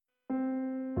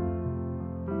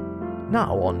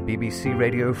Now on BBC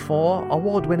Radio 4,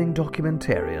 award-winning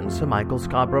documentarian Sir Michael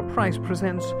Scarborough Price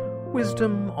presents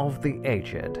Wisdom of the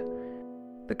Aged.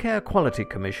 The Care Quality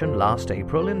Commission last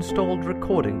April installed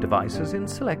recording devices in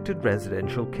selected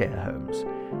residential care homes.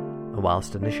 And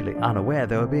whilst initially unaware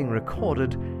they were being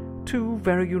recorded, two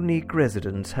very unique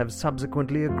residents have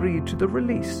subsequently agreed to the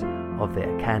release of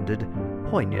their candid,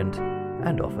 poignant,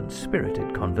 and often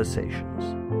spirited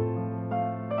conversations.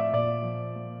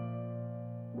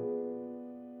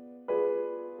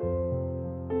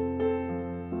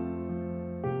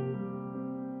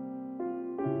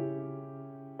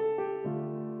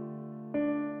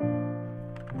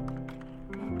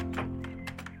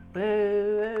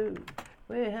 Whoa,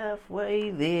 we're halfway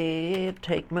there.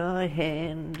 Take my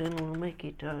hand and we'll make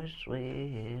it, I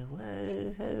swear.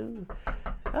 Whoa.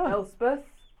 Oh, Elspeth,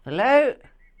 hello.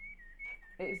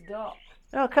 it's Doc.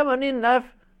 Oh, come on in, love.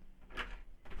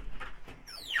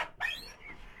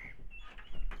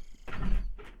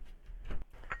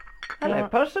 Hello,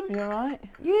 Possum. You alright?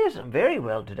 Yes, I'm very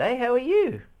well today. How are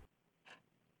you?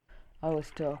 I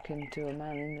was talking to a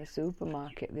man in the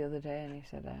supermarket the other day and he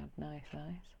said I had nice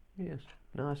eyes. Yes,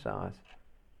 nice eyes.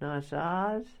 Nice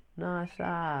eyes, nice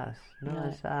eyes,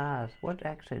 nice eyes. What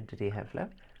accent did he have,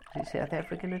 love? Is he South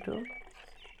African at all?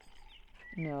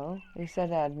 No, he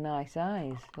said I had nice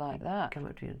eyes, like that. Come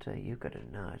up to you and say, you've got a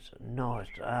nice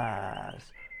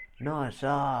eyes. Nice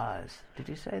eyes. Did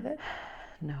he say that?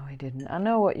 No, he didn't. I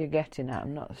know what you're getting at.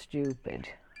 I'm not stupid.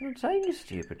 I'm not saying you're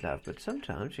stupid, love, but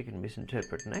sometimes you can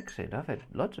misinterpret an accent. I've had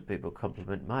lots of people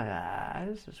compliment my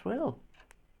eyes as well.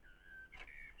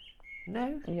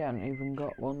 No? You haven't even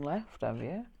got one left, have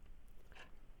you?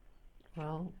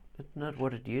 Well, it's not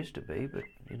what it used to be, but,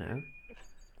 you know,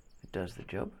 it does the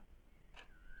job.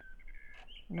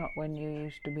 Not when you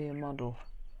used to be a model.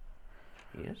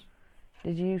 Yes.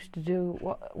 Did you used to do,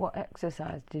 what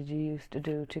exercise did you used to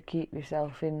do to keep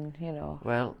yourself in, you know?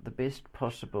 Well, the best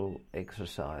possible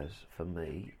exercise for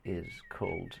me is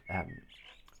called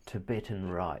Tibetan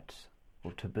rites,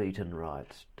 or Tibetan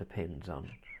rites, depends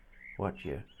on what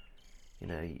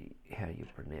how you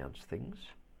pronounce things.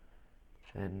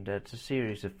 And it's a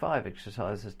series of 5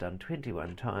 exercises done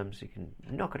 21 times. You can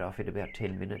knock it off in about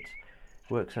 10 minutes.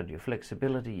 Works on your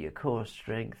flexibility, your core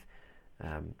strength,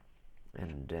 and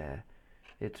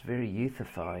it's very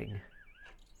youthifying.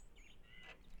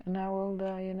 And how old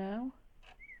are you now?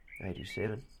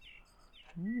 87.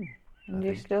 And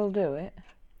you still do it?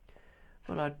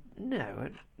 Well,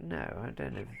 no, I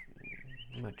don't have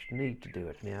much need to do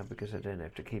it now because I don't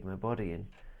have to keep my body in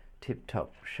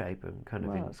tip-top shape.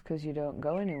 Well, it's because you don't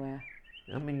go anywhere.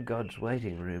 I'm in God's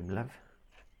waiting room, love.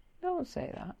 Don't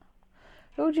say that.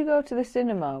 Who'd you go to the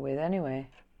cinema with, anyway?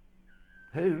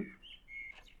 Who?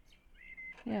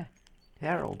 Yeah.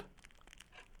 Harold.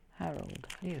 Harold.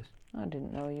 Yes. I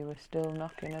didn't know you were still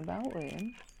knocking about with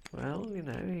him. Well, you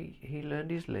know, he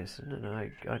learned his lesson, and I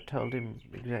told him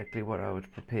exactly what I was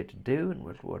prepared to do and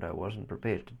what I wasn't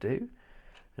prepared to do,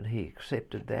 and he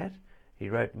accepted that. He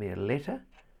wrote me a letter,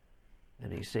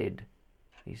 and he said,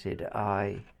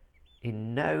 I,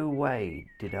 in no way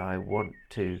did I want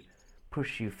to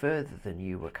push you further than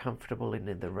you were comfortable in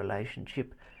the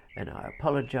relationship, and I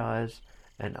apologise,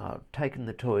 and I've taken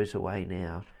the toys away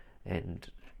now, and,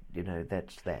 you know,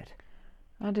 that's that.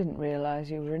 I didn't realise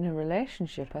you were in a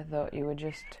relationship. I thought you were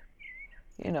just,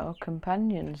 you know,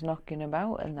 companions knocking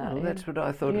about and that. Well, that's what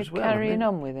I thought You're as well. carrying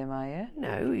on with him, are you?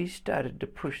 No, he started to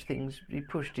push things. He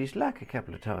pushed his luck a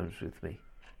couple of times with me.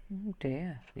 Oh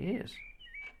dear. Yes.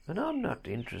 And I'm not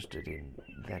interested in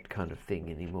that kind of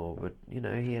thing anymore, but, you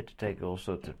know, he had to take all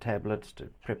sorts of tablets to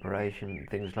preparation and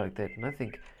things like that, and I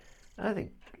think,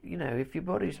 you know, if your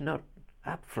body's not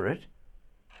up for it,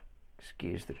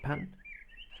 excuse the pun,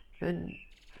 then,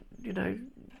 you know,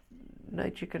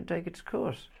 nature can take its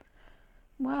course.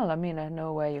 Well, I mean, I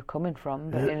know where you're coming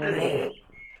from, but in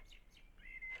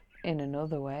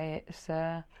another way,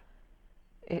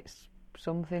 it's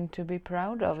something to be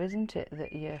proud of, isn't it,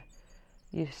 that you're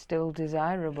still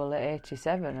desirable at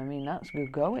 87. I mean, that's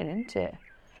good going, isn't it?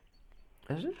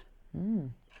 Is it?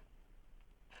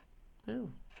 Oh,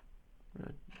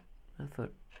 right. I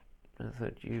thought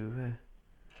you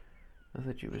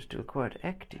were still quite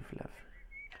active, love.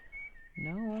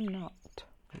 No, I'm not.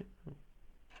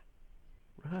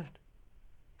 Right.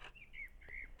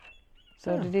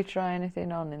 So did he try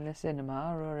anything on in the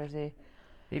cinema, or is he...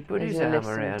 He put his arm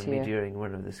around me during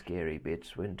one of the scary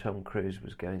bits when Tom Cruise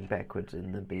was going backwards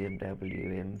in the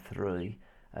BMW M3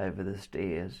 over the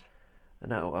stairs,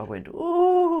 and I went,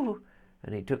 ooh,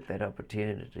 and he took that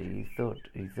opportunity. He thought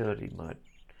he might,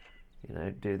 you know,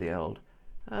 do the old,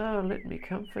 Oh, let me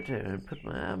comfort her and put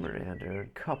my arm around her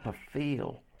and cop a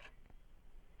feel.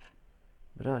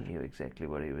 But I knew exactly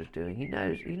what he was doing. He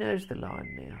knows the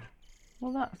line now.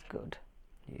 Well, that's good.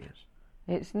 Yes.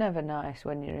 It's never nice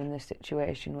when you're in this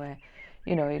situation where,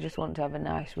 you know, you just want to have a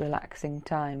nice, relaxing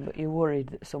time, but you're worried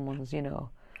that someone's, you know,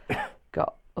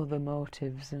 got other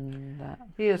motives and that.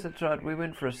 Yes, that's right. We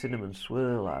went for a cinnamon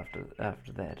swirl after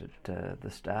that at the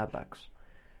Starbucks.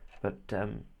 But,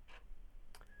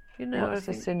 you know, What's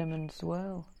a cinnamon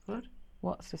swirl? What?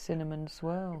 What's a cinnamon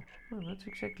swirl? Well, that's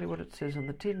exactly what it says on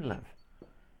the tin, love.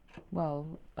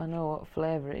 Well, I know what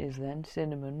flavour it is then,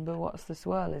 cinnamon, but what's the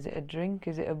swirl? Is it a drink?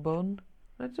 Is it a bun?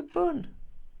 It's a bun.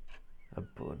 A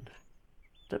bun.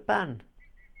 It's a bun.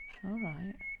 All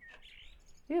right.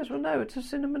 Yes, well, no, it's a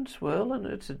cinnamon swirl, and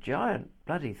it's a giant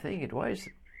bloody thing. It weighs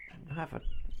half a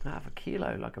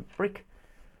kilo, like a brick.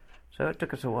 So it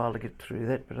took us a while to get through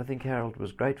that, but I think Harold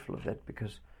was grateful of that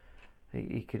because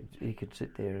he could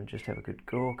sit there and just have a good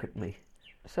gawk at me.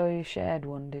 So you shared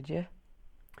one, did you?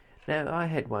 Now, I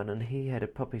had one, and he had a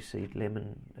poppy seed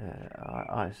lemon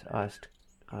iced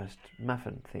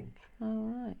muffin thing.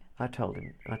 Oh, right. I told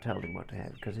him what to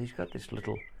have because he's got this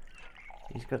little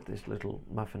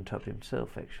muffin top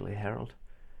himself, actually, Harold.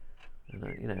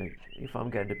 And you know, if I'm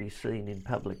going to be seen in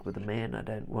public with a man, I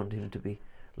don't want him to be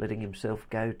letting himself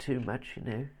go too much, you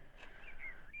know.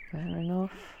 Fair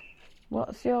enough.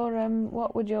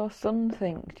 What would your son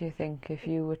think, do you think, if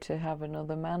you were to have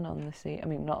another man on the scene? I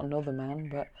mean, not another man,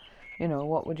 but, you know,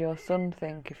 what would your son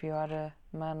think if you had a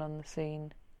man on the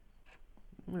scene?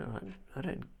 Well, I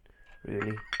don't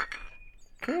really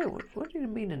care. What do you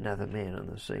mean another man on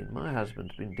the scene? My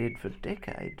husband's been dead for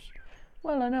decades.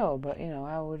 Well, I know, but, you know,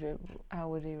 how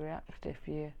would he react if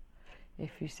you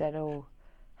said, oh,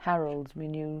 Harold's my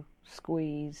new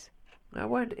squeeze? I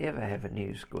won't ever have a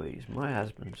new squeeze. My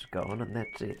husband's gone, and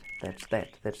that's it.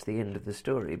 That's the end of the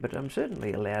story. But I'm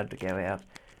certainly allowed to go out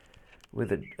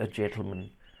with a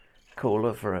gentleman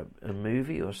caller for a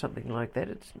movie or something like that.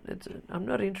 I'm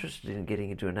not interested in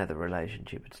getting into another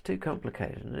relationship. It's too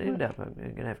complicated, and end up I'm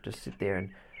going to have to sit there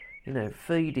and, you know,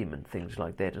 feed him and things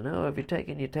like that. And have you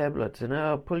taken your tablets?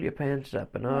 And pull your pants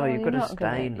up. And well, you've got a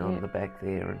stain on the back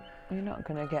there. And you're not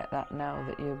going to get that now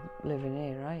that you're living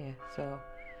here, are you? So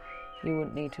you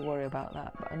wouldn't need to worry about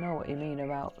that. But I know what you mean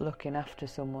about looking after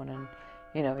someone, and,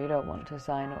 you know, you don't want to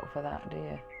sign up for that, do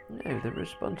you? No, the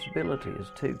responsibility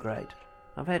is too great.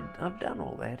 I've done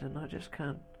all that, and I just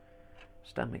can't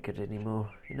stomach it anymore,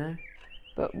 you know.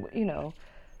 But, you know,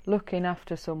 looking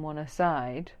after someone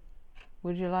aside,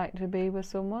 would you like to be with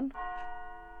someone?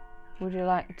 Would you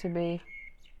like to be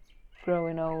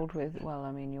growing old with, well,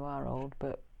 I mean, you are old,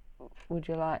 but would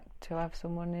you like to have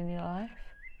someone in your life?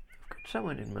 I've got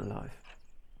someone in my life.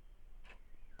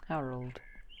 Harold.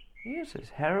 Yes, there's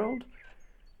Harold,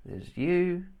 there's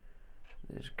you,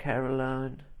 there's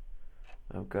Caroline,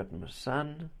 I've got my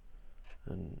son,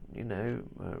 and, you know,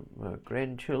 my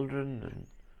grandchildren, and...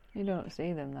 You don't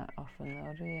see them that often,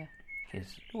 though, do you?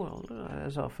 Yes, well,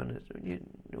 as often as...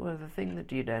 Well, the thing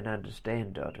that you don't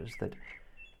understand, Dot, is that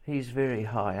he's very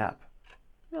high up.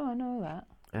 No, I know that.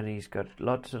 And he's got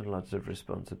lots and lots of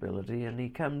responsibility, and he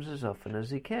comes as often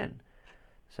as he can.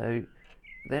 So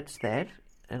that's that,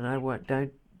 and I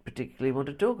don't particularly want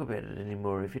to talk about it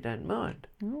anymore, if you don't mind.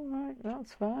 All right,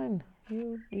 that's fine.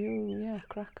 Yeah,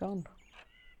 crack on.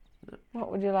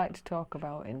 What would you like to talk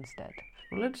about instead?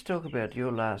 Well, let's talk about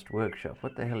your last workshop.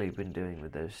 What the hell have you been doing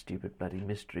with those stupid bloody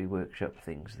mystery workshop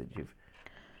things that you've...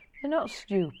 They're not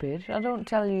stupid. I don't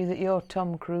tell you that your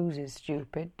Tom Cruise is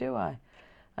stupid, do I?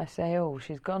 I say, oh,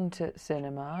 she's gone to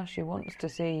cinema, she wants to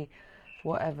see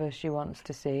whatever she wants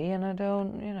to see, and I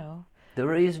don't, you know... The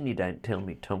reason you don't tell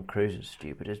me Tom Cruise is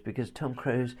stupid is because Tom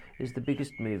Cruise is the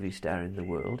biggest movie star in the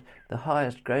world, the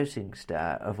highest grossing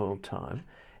star of all time.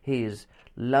 He is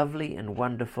lovely and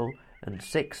wonderful and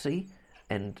sexy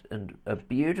and a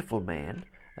beautiful man,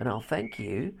 and I'll thank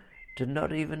you to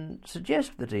not even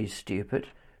suggest that he's stupid,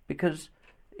 because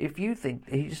if you think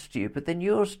he's stupid, then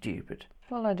you're stupid.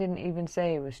 Well, I didn't even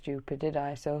say he was stupid, did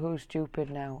I? So who's stupid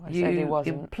now? I you said he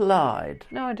wasn't. Implied.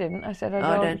 No, I didn't. I said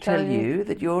I don't tell you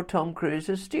that your Tom Cruise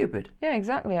is stupid. Yeah,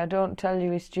 exactly. I don't tell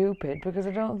you he's stupid because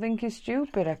I don't think he's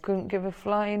stupid. I couldn't give a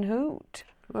flying hoot.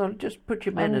 Well, just put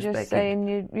your manners back in. I'm just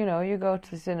saying, you know, you go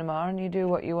to the cinema and you do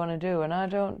what you want to do, and I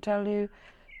don't tell you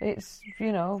it's,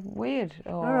 you know, weird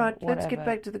or all right, whatever. Let's get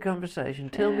back to the conversation.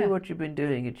 Tell me what you've been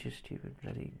doing at your stupid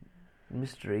bloody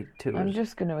mystery tours. I'm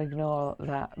just going to ignore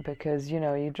that because, you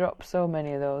know, you drop so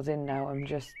many of those in now. I'm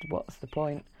just, what's the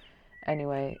point?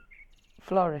 Anyway,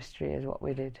 floristry is what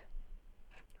we did.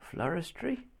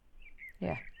 Floristry?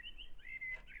 Yeah.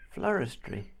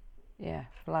 Floristry? Yeah,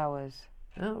 flowers.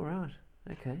 Oh, right.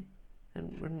 Okay.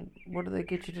 And what do they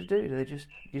get you to do? Do they just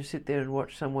you sit there and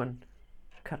watch someone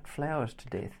cut flowers to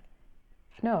death?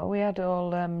 No, we had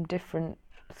all different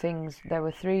things. There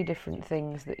were 3 different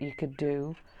things that you could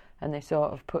do, and they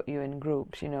sort of put you in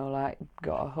groups, you know, like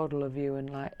got a huddle of you and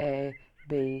like A,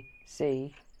 B,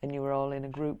 C, and you were all in a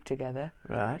group together.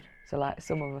 Right. So like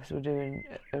some of us were doing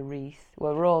a wreath.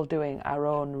 Well, we're all doing our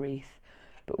own wreath,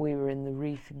 but we were in the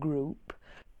wreath group.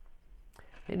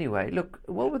 Anyway, look,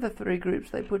 what were the 3 groups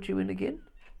they put you in again?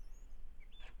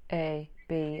 A,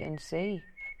 B and C.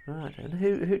 Right, and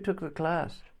who took the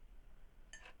class?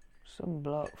 Some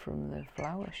bloke from the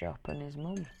flower shop and his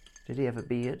mum. Did he have a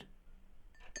beard?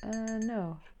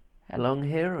 No. Long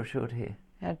hair or short hair?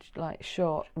 He had like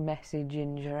short, messy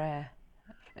ginger hair.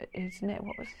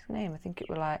 What was his name? I think it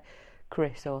was like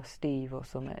Chris or Steve or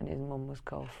something, and his mum was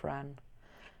called Fran.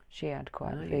 She had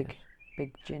quite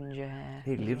big ginger hair.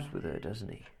 He lives with her, doesn't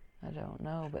he? I don't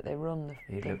know, but they run the...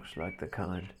 He looks like the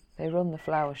kind. They run the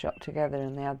flower shop together,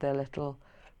 and they had their little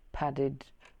padded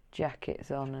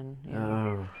jackets on, and you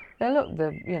know, they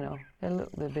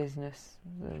look the business,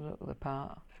 they look the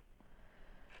part.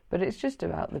 But it's just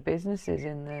about the businesses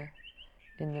in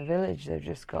the village. They've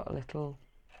just got little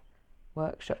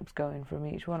workshops going from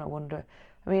each one. I wonder.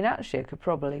 I mean, actually, I could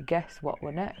probably guess what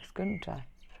we're next, couldn't I?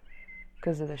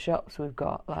 Because of the shops we've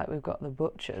got, like we've got the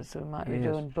butchers, so we might be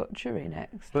doing butchery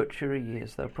next. Butchery,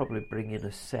 yes. They'll probably bring in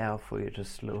a sow for you to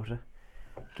slaughter,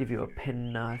 give you a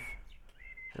penknife,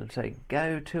 and say,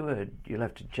 go to her. You'll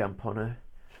have to jump on her.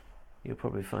 You'll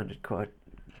probably find it quite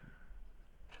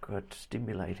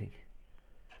stimulating.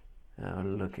 Oh,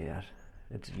 look out.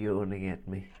 It's yawning at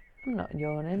me. I'm not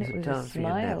yawning, it was a time for your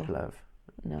smile. nap, love.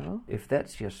 No. If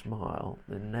that's your smile,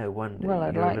 then no wonder Well,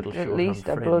 I'd you're a like little at short least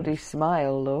on a friends. bloody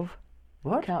smile, love.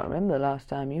 What? I can't remember the last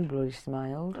time you bloody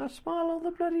smiled. I smile all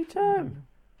the bloody time.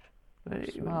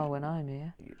 Smile when I'm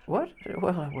here. What?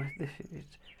 Well,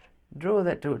 draw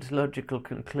that to its logical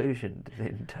conclusion,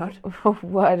 then, Tot.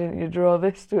 Why didn't you draw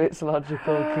this to its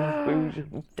logical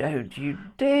conclusion? Don't you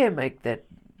dare make that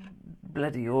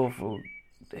bloody awful...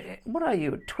 What are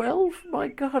you, 12? My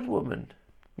God, woman.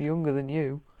 Younger than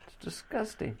you. It's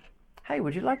disgusting. Hey,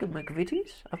 would you like a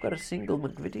McVitie's? I've got a single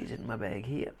McVitie's in my bag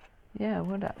here. Yeah, I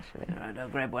would actually. All right, I'll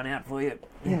grab one out for you.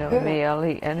 You know me, I'll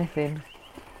eat anything.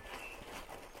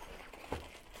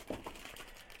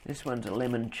 This one's a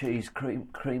lemon cheese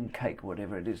cream cake,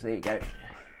 whatever it is. There you go.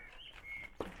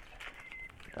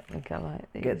 Don't think I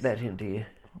like these. Get that into you.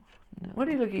 No. What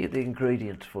are you looking at the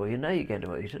ingredients for? You know you're going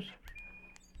to eat it.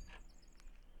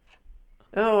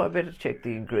 Oh, I better check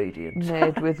the ingredients.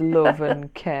 Made with love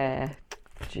and care.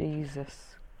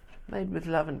 Jesus. Made with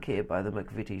love and care by the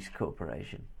McVitie's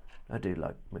Corporation. I do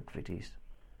like McVitie's.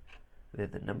 They're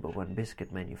the #1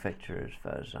 biscuit manufacturer as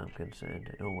far as I'm concerned.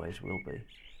 It always will be.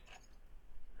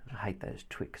 I hate those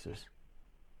Twixes.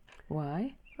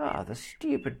 Why? Oh, the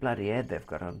stupid bloody ad they've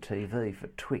got on TV for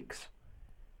Twix.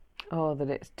 Oh, that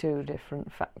it's 2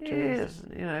 different factories. Yes,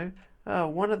 you know.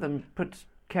 One of them puts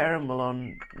caramel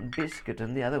on biscuit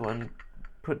and the other one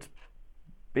puts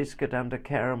biscuit under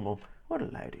caramel. What a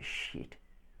load of shit.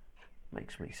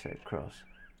 Makes me so cross.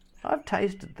 I've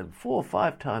tasted them 4 or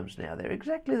 5 times now. They're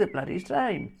exactly the bloody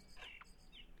same.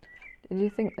 Did you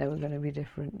think they were going to be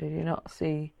different? Did you not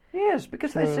see? Yes,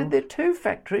 because they said they're 2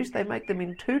 factories. They make them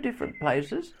in 2 different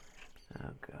places.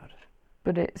 Oh, God.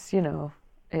 But it's, you know,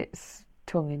 it's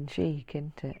tongue-in-cheek,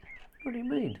 isn't it? What do you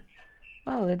mean?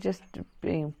 Well, they're just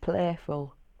being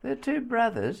playful. They're 2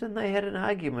 brothers and they had an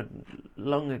argument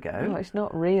long ago. No, it's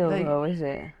not real though, is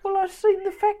it? Well, I've seen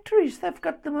the factories. They've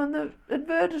got them on the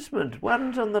advertisement.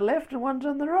 One's on the left and one's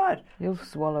on the right. You'll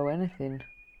swallow anything.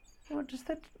 What does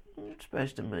that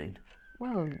supposed to mean?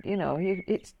 Well, you know,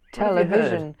 it's What have you heard?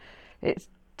 television. It's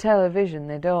television.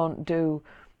 They don't do...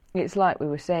 It's like we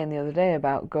were saying the other day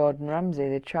about Gordon Ramsay.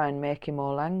 They try and make him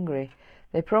all angry.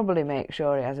 They probably make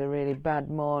sure he has a really bad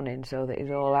morning so that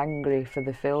he's all angry for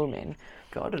the filming.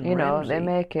 Gordon You know, Ramsay? they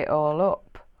make it all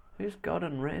up. Who's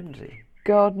Gordon Ramsay?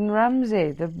 Gordon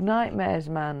Ramsay, the Nightmares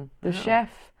man, the chef.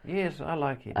 Yes, I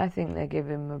like him. I think they give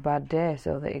him a bad day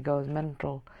so that he goes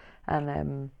mental.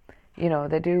 And, you know,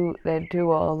 they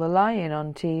do all the lying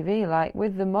on TV. Like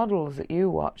with the models that you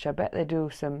watch, I bet they do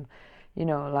some, you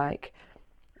know, like...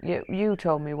 You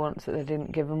told me once that they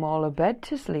didn't give them all a bed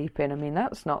to sleep in. I mean,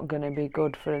 that's not going to be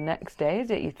good for the next day, is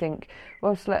it? You think,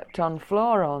 well, slept on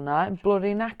floor all night,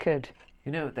 bloody knackered.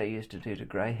 You know what they used to do to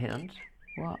greyhounds?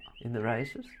 What? In the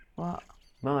races? What?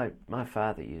 My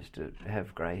father used to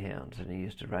have greyhounds and he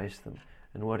used to race them.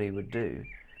 And what he would do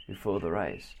before the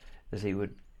race is he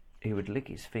would lick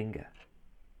his finger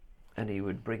and he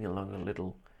would bring along a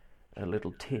little a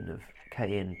little tin of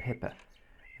cayenne pepper,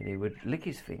 and he would lick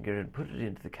his finger and put it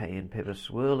into the cayenne pepper,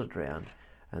 swirl it round,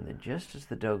 and then just as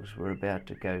the dogs were about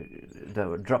to go, they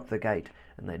would drop the gate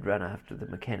and they'd run after the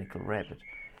mechanical rabbit,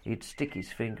 he'd stick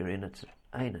his finger in its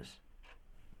anus.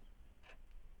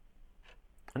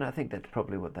 And I think that's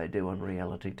probably what they do on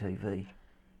reality TV.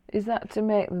 Is that to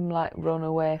make them, like, run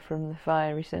away from the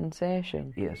fiery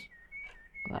sensation? Yes.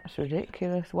 That's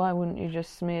ridiculous. Why wouldn't you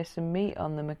just smear some meat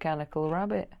on the mechanical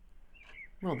rabbit?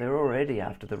 Well, they're already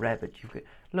after the rabbit.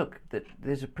 Look,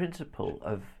 there's a principle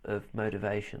of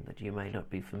motivation that you may not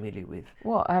be familiar with.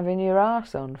 What, having your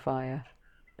arse on fire?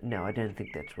 No, I don't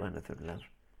think that's one of them, love.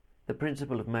 The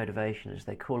principle of motivation is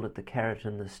they call it the carrot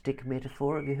and the stick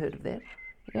metaphor. Have you heard of that?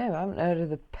 Yeah, I haven't heard of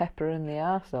the pepper in the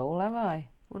arsehole, have I?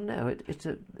 Well, no,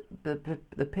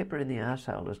 the pepper in the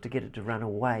arsehole is to get it to run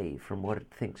away from what it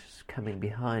thinks is coming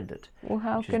behind it. Well,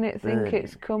 how can it think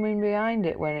it's coming behind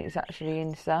it when it's actually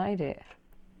inside it?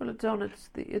 Well,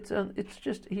 it's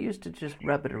just, he used to just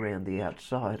rub it around the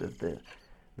outside of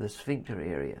the sphincter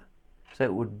area, so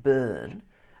it would burn,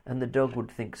 and the dog would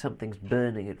think something's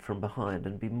burning it from behind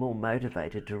and be more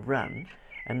motivated to run,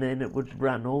 and then it would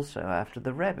run also after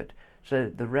the rabbit.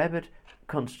 So the rabbit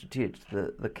constitutes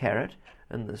the carrot,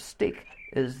 and the stick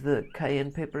is the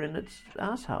cayenne pepper in its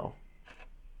arsehole.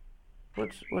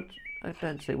 I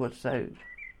don't see what's so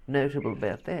notable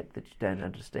about that you don't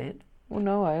understand. Well,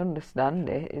 no, I understand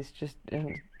it. It's just,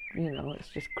 it's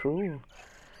just cruel.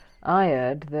 I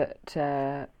heard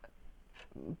that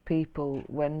people,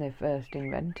 when they first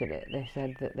invented it, they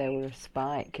said that there was a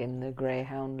spike in the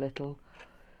greyhound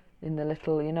in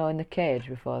the cage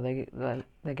before they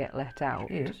get let out.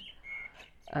 Yes.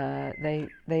 They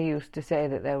used to say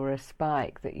that there were a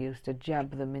spike that used to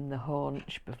jab them in the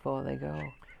haunch before they go.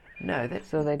 No,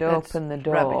 so they'd open the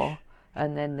door rubbish.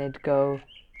 And then they'd go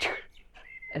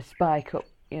a spike up,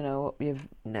 up your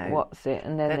what's it,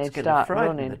 and then they'd start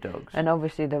running. The dogs. And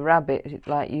obviously the rabbit,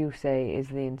 like you say, is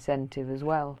the incentive as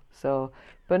well. So,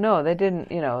 but no, they didn't.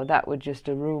 That was just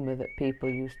a rumour that people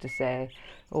used to say,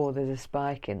 "Oh, there's a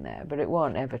spike in there," but it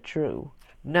wasn't ever true.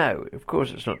 No, of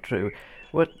course it's not true.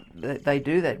 What they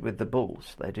do that with the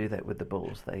bulls. They do that with the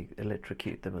bulls. They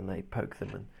electrocute them and they poke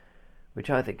them, which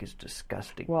I think is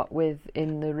disgusting. What,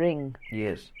 in the ring?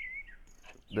 Yes,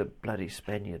 the bloody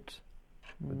Spaniards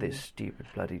with their stupid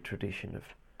bloody tradition of.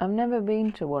 I've never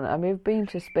been to one. I mean, I've been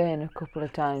to Spain a couple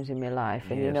of times in my life,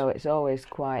 and yes. It's always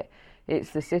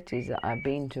it's the cities that I've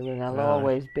been to, and there'll Right.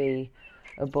 always be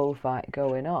a bullfight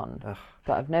going on. Ugh.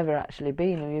 But I've never actually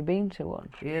been. Have you been to one?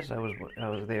 Yes, I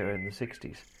was there in the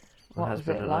 60s. My What was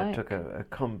husband it and like? I took a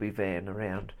combi van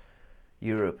around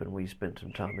Europe, and we spent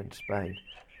some time in Spain.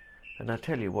 And I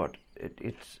tell you what,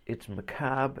 it's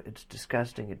macabre, it's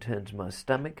disgusting, it turns my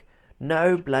stomach.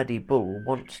 No bloody bull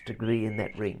wants to be in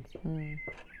that ring. Mm.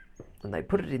 And they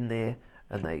put it in there,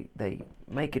 and they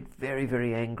make it very,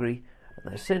 very angry,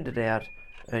 and they send it out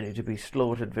only to be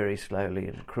slaughtered very slowly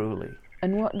and cruelly.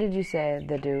 And what did you say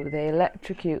they do? They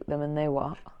electrocute them, and they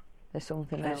what? There's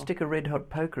something They else. stick a red-hot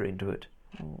poker into it.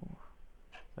 Oh.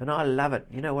 And I love it.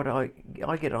 You know what, I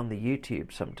get on the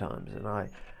YouTube sometimes, and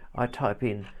I type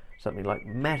in something like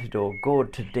Matador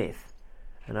gored to death,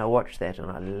 and I watch that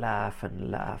and I laugh and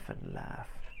laugh and laugh.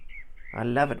 I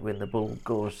love it when the bull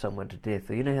gores someone to death.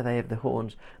 You know how they have the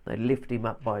horns, they lift him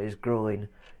up by his groin,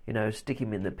 stick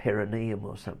him in the perineum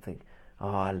or something. Oh,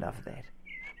 I love that.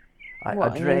 I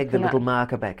drag the little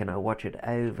marker back and I watch it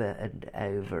over and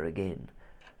over again.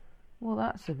 Well,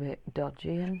 that's a bit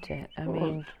dodgy, isn't it? I Well,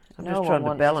 mean, I'm no just one trying to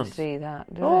wants balance. to see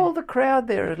that, do All they? the crowd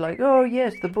there is like, oh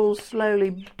yes, the bull's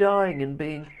slowly dying and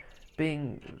being,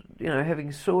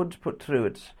 having swords put through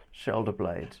its shoulder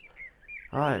blades.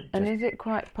 And is it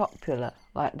quite popular?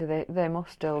 Like, do they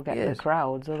must still get Yes. the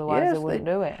crowds, otherwise Yes, they wouldn't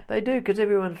do it. They do, because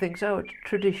everyone thinks, oh, it's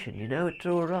tradition, it's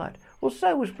all right. Well,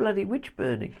 so was bloody witch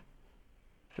burning.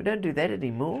 We don't do that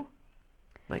anymore.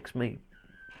 Makes me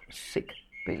sick.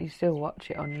 But you still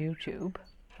watch it on YouTube.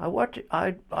 I watch it.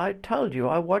 I told you,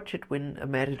 I watch it when a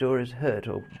matador is hurt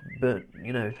or burnt,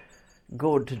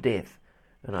 gored to death,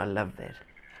 and I love that.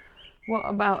 What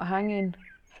about hanging?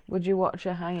 Would you watch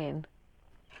a hanging?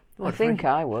 I What, think for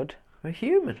I would. a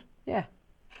human? Yeah.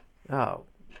 Oh,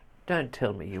 don't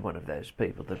tell me you're one of those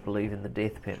people that believe in the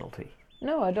death penalty.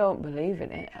 No, I don't believe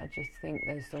in it. I just think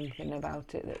there's something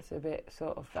about it that's a bit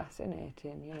sort of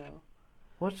fascinating,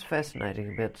 What's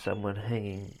fascinating about someone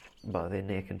hanging by their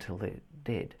neck until they're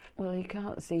dead? Well, you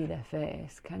can't see their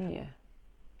face, can you?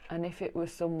 And if it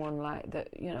was someone like that,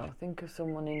 think of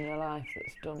someone in your life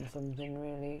that's done something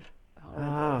really horrible.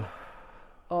 Oh,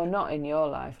 Or not in your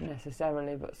life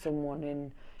necessarily, but someone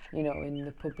in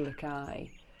the public eye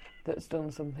that's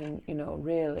done something,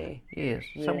 really. Yes,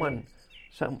 Really?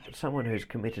 someone who's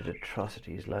committed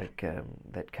atrocities like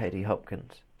that Katie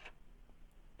Hopkins.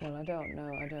 Well, I don't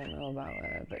know about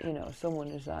her, but someone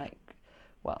who's like,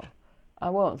 well, I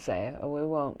won't say it, or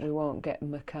we won't get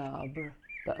macabre.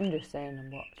 But I'm just saying,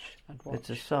 I'd watch. It's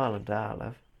a silent R,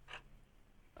 love.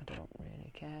 I don't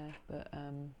really care, but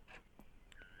You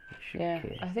should yeah,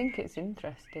 care. I think it's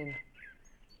interesting.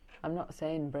 I'm not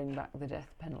saying bring back the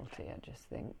death penalty.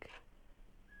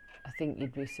 I think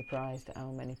you'd be surprised at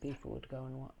how many people would go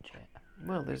and watch it.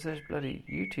 Well, there's those bloody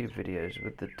YouTube videos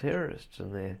with the terrorists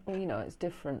in there. Well, it's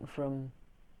different from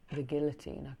the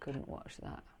guillotine. I couldn't watch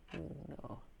that.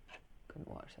 No, couldn't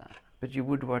watch that. But you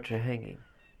would watch a hanging.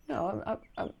 No,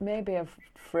 I maybe I've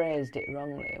phrased it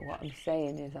wrongly. What I'm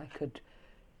saying is,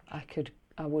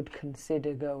 I would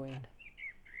consider going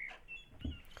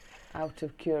out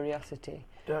of curiosity.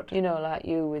 Like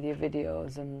you with your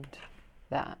videos and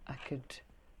that. I could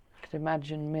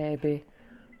imagine maybe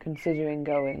considering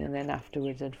going, and then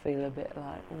afterwards I'd feel a bit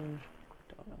like, don't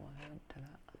know why I went to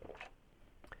that.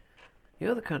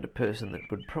 You're the kind of person that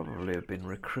would probably have been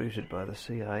recruited by the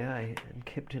CIA and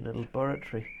kept in a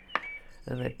laboratory,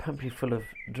 and they'd pump you full of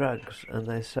drugs, and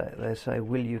they say,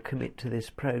 will you commit to this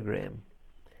program?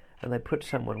 And they put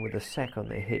someone with a sack on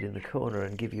their head in the corner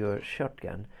and give you a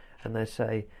shotgun, and they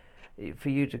say, for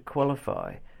you to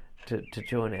qualify to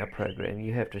join our program,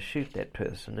 you have to shoot that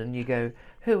person. And you go,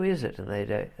 who is it? And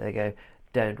they go,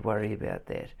 don't worry about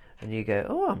that. And you go,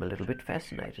 oh, I'm a little bit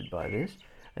fascinated by this.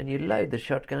 And you load the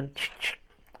shotgun,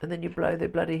 and then you blow their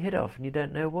bloody head off, and you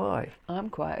don't know why. I'm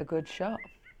quite a good shot.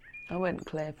 I went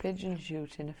clay pigeon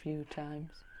shooting a few times.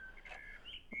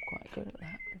 I'm quite good at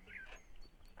that.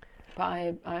 But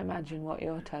I imagine what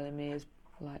you're telling me is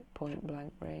like point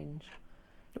blank range.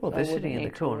 Well, So they're I wouldn't sitting in the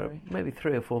need to corner, worry. maybe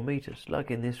 3 or 4 metres,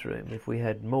 like in this room. If we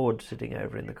had Maud sitting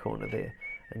over in the corner there,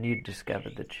 and you'd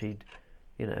discovered that she'd,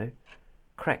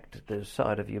 cracked the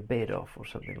side of your bed off or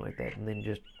something like that, and then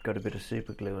just got a bit of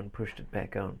super glue and pushed it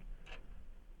back on.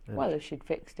 Well, if she'd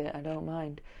fixed it, I don't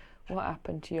mind. What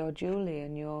happened to your Julie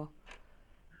and your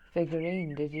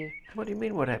figurine? Did you What do you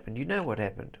mean what happened? You know what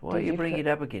happened. Why are Did you you bringing co-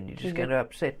 it up again? You're just did going you- to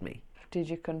upset me.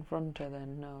 confront her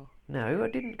then? No. No, I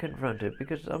didn't confront her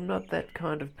because I'm not that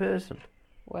kind of person.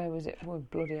 Where was it? Well,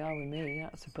 bloody hell with me.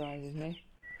 That surprises me.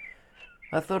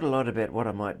 I thought a lot about what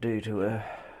I might do to her,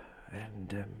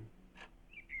 and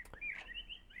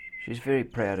she's very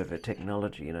proud of her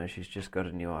technology. She's just got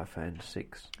a new iPhone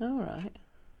 6. All right.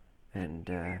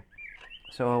 And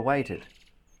so I waited.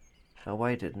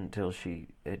 Until she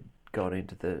had got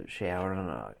into the shower, and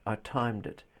I timed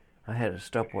it. I had a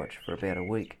stopwatch for about a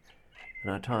week,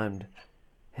 and I timed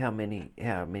how many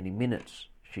minutes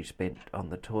she spent on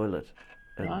the toilet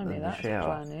and Blimey, the that's shower.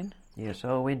 planning. Yeah,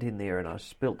 so I went in there and I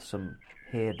spilt some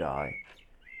hair dye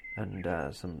and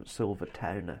some silver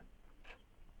toner,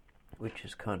 which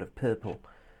is kind of purple,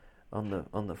 on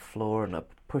the floor, and I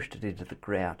pushed it into the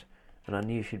grout. And I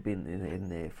knew she'd been in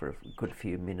there for a good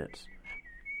few minutes.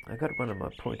 I got one of my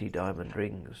pointy diamond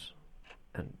rings,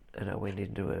 and I went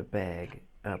into her bag.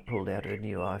 I pulled out her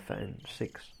new iPhone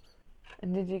 6.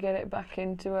 And did you get it back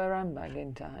into her handbag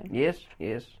in time? Yes.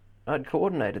 I'd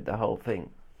coordinated the whole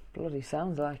thing. Bloody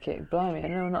sounds like it. Blimey, I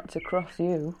know not to cross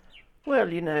you. Well,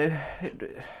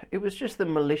 it was just the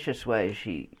malicious way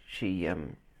she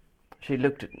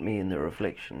looked at me in the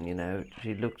reflection.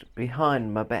 She looked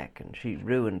behind my back and she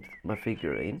ruined my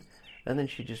figurine, and then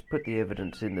she just put the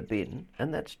evidence in the bin,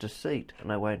 and that's deceit,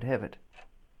 and I won't have it.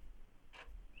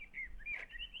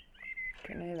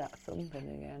 Can hear that thumping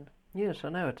again. Yes, I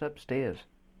know, it's upstairs.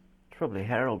 It's probably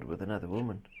Harold with another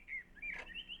woman.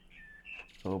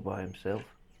 All by himself.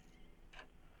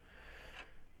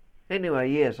 Anyway,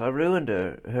 yes, I ruined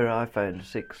her iPhone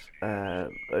 6. I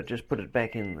just put it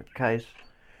back in the case.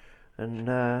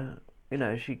 And,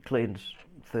 she cleans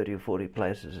 30 or 40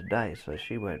 places a day, so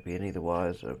she won't be any the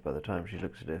wiser by the time she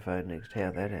looks at her phone next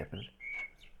how that happened.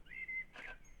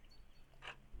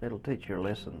 It'll teach her a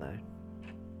lesson, though.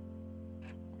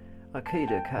 I keyed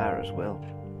her car as well.